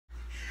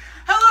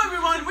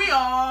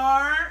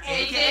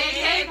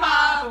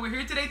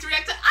here today to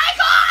react to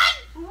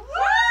Ikon!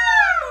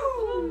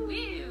 Woo!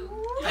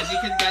 As you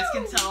guys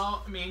can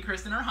tell, me and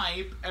Kristen are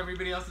hype.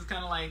 Everybody else is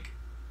kind of like,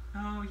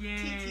 oh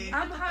yay.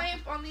 I'm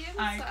hype on the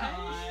inside.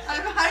 Ikon.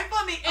 I'm hype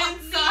on the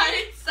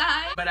inside.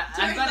 But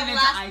I've gotten into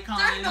Ikon.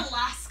 During the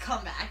last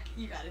comeback,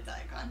 you got into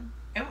Ikon.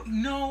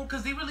 No,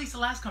 because they released the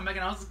last comeback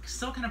and I was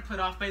still kind of put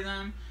off by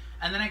them.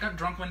 And then I got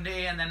drunk one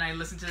day and then I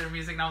listened to their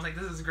music and I was like,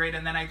 this is great.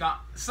 And then I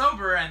got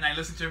sober and I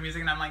listened to their music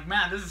and I'm like,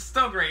 man, this is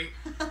still great.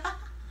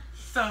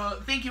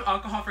 So thank you,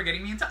 alcohol, for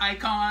getting me into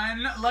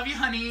Ikon. Love you,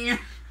 honey.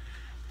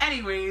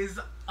 Anyways,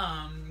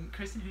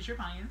 Kristen, who's your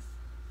bias?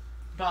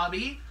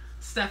 Bobby.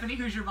 Stephanie,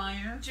 who's your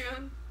bias?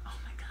 June. Oh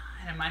my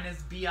god. And mine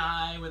is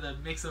B.I. with a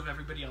mix of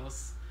everybody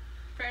else.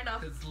 Fair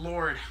enough. It's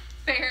Lord.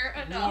 Fair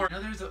enough. Lord. You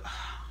know, there's a...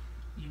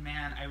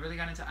 Man, I really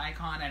got into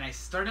Ikon and I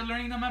started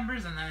learning the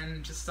members and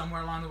then just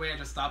somewhere along the way I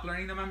just stopped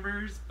learning the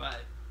members,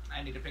 but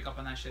I need to pick up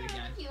on that shit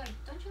again.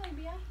 Don't you like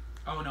B.I.?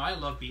 Oh no, I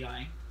love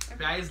B.I.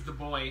 B.I. is the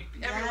boy.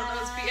 Everyone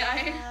knows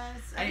B.I.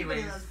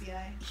 Anyways, loves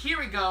B.I. Here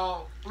we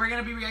go. We're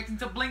gonna be reacting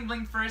to Bling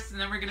Bling first and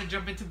then we're gonna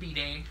jump into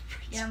B-Day.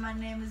 Yeah, my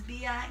name is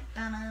B.I.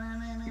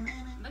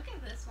 Look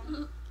at this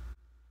one.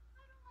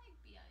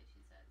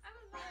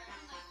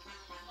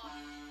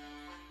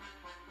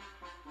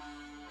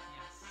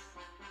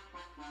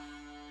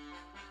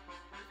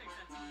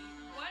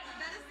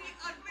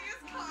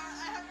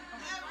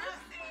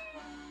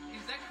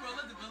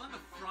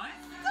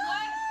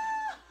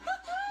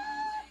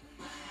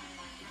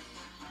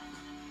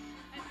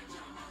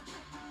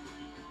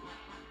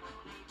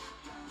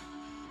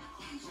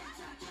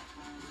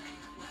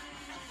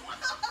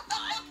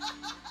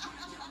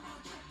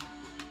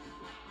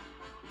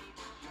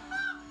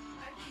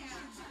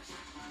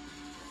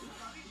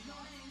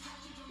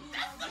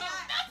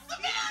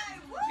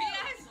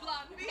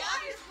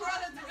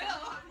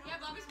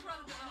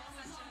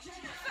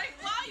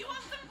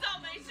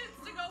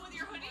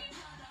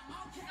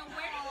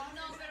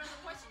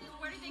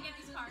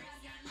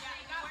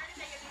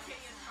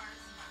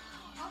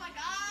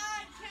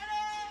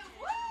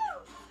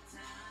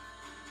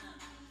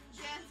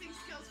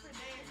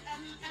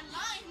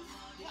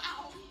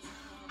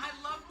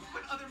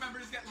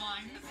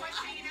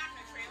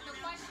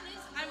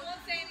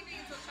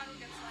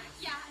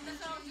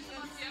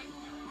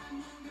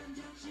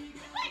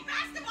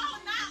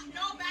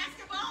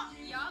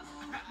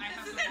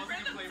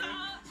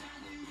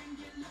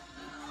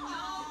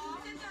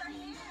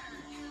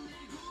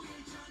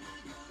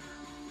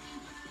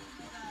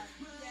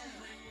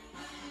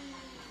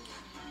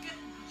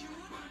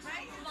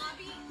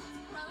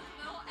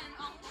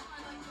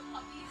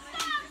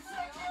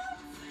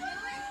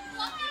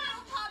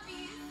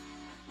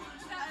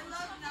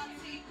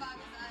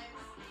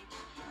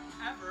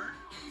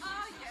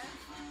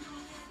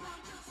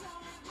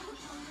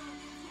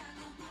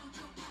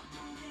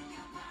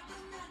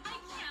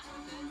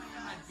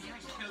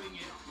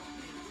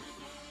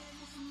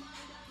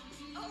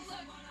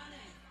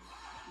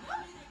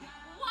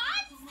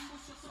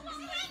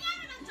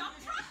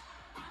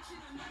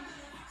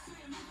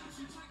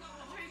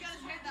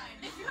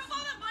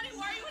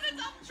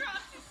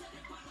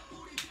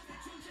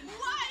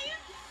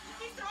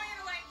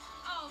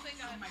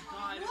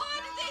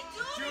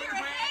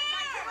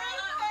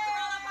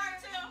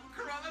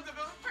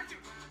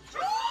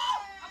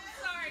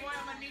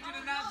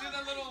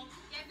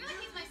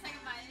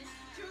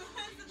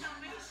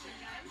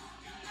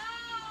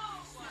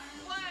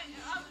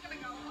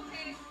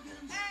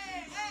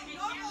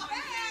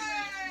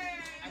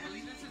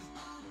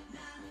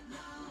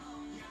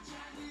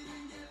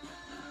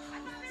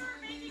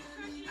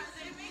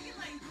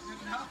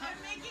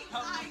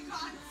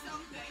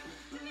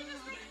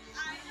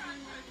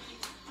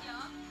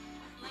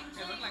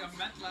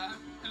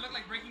 It looked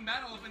like Breaking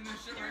Bad all up in this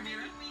shit right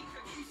here. What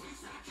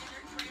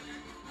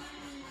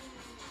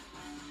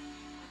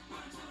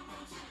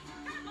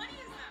kind of money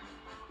is that?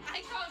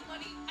 Ikon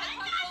money.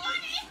 Ikon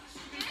money!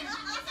 It has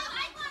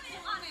Ikon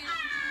on it.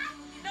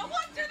 No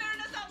wonder they're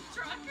in a dump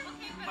truck.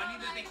 Okay, money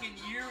that they can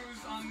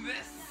use on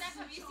this. Steph,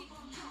 have you seen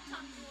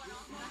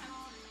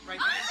right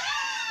there?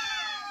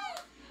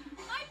 Oh!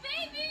 My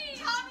baby!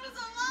 Todd was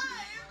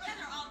alive! Yeah,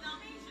 they're all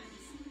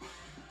Dalmatians.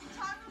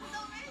 Todd was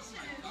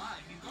Dalmatian.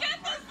 Get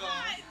those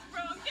lines,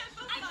 bro! Get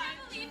those lines! I can't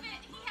believe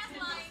it. He has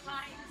lines.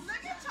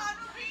 Look at Todd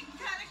being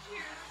kind of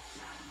cute.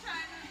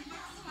 Trying to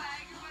look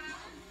swag or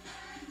whatever.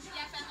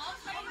 Yes, and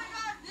also... Oh my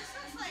god, this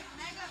looks like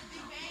mega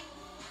Big Bang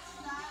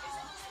style. Is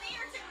it just me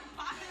or did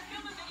Bobby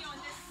film a video in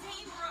this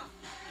same room?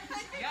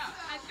 Yeah, so.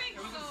 I think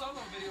it was a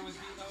solo video with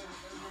me though.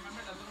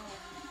 Remember that little...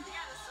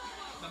 Yeah, the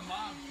solo. The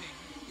mob thing.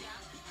 Yeah.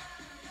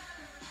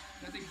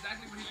 That's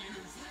exactly what he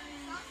used.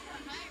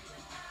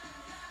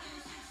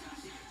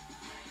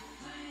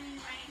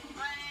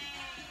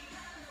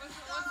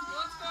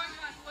 What's going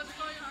on? What's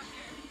going on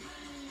here?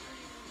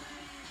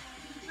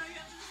 No, you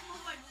have to just move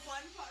like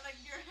one part, like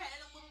your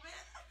head a little bit.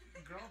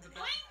 Girl, but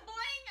Bling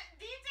Bling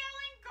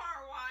detailing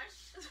car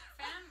wash.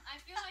 Fam, I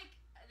feel like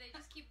they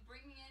just keep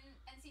bringing in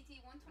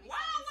NCT 127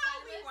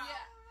 stylists. Wow.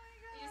 Yeah.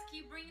 They just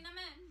keep bringing them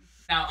in.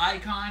 Now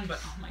Ikon, but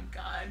oh my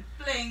god.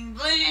 Bling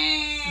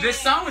bling. This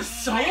song was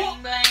so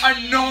Bling, bling.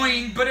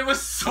 annoying, but it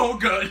was so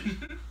good.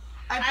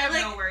 I have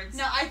like, no words.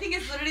 No, I think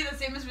it's literally the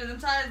same as Rhythm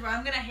Size, where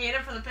I'm gonna hate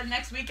it for the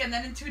next week, and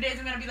then in 2 days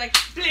I'm gonna be like,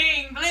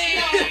 bling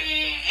bling.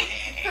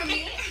 For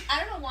me,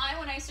 I don't know why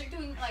when I start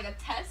doing like a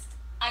test,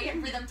 I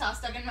get rhythm toss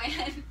stuck in my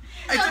head.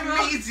 It's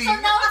amazing. So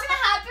now what's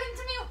gonna happen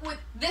to me with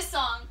this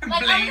song?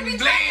 Like I'm gonna be Bling,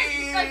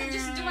 trying to like bling.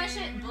 just do my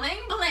shit, bling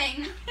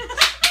bling.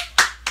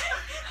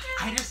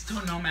 I just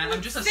don't know, man. I'm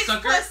just a 6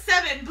 sucker. +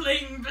 7,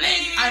 bling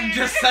bling. I'm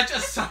just such a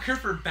sucker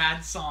for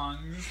bad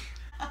songs.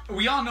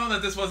 We all know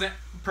that this wasn't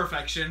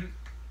perfection,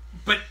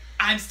 but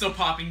I'm still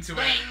popping to it.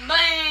 Bling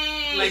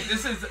bling. Like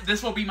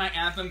this will be my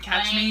anthem.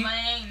 Catch me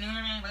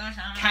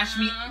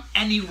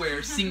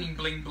anywhere singing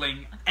Bling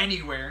Bling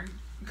anywhere.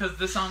 Because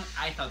this song,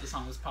 I thought the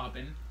song was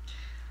popping.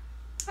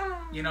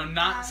 You know,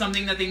 not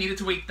something that they needed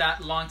to wait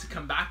that long to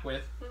come back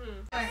with.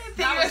 Thank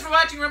you guys for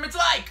watching. Remember to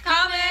like,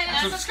 Comment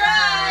and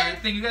subscribe.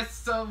 Thank you guys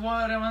so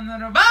much.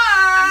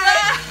 Bye.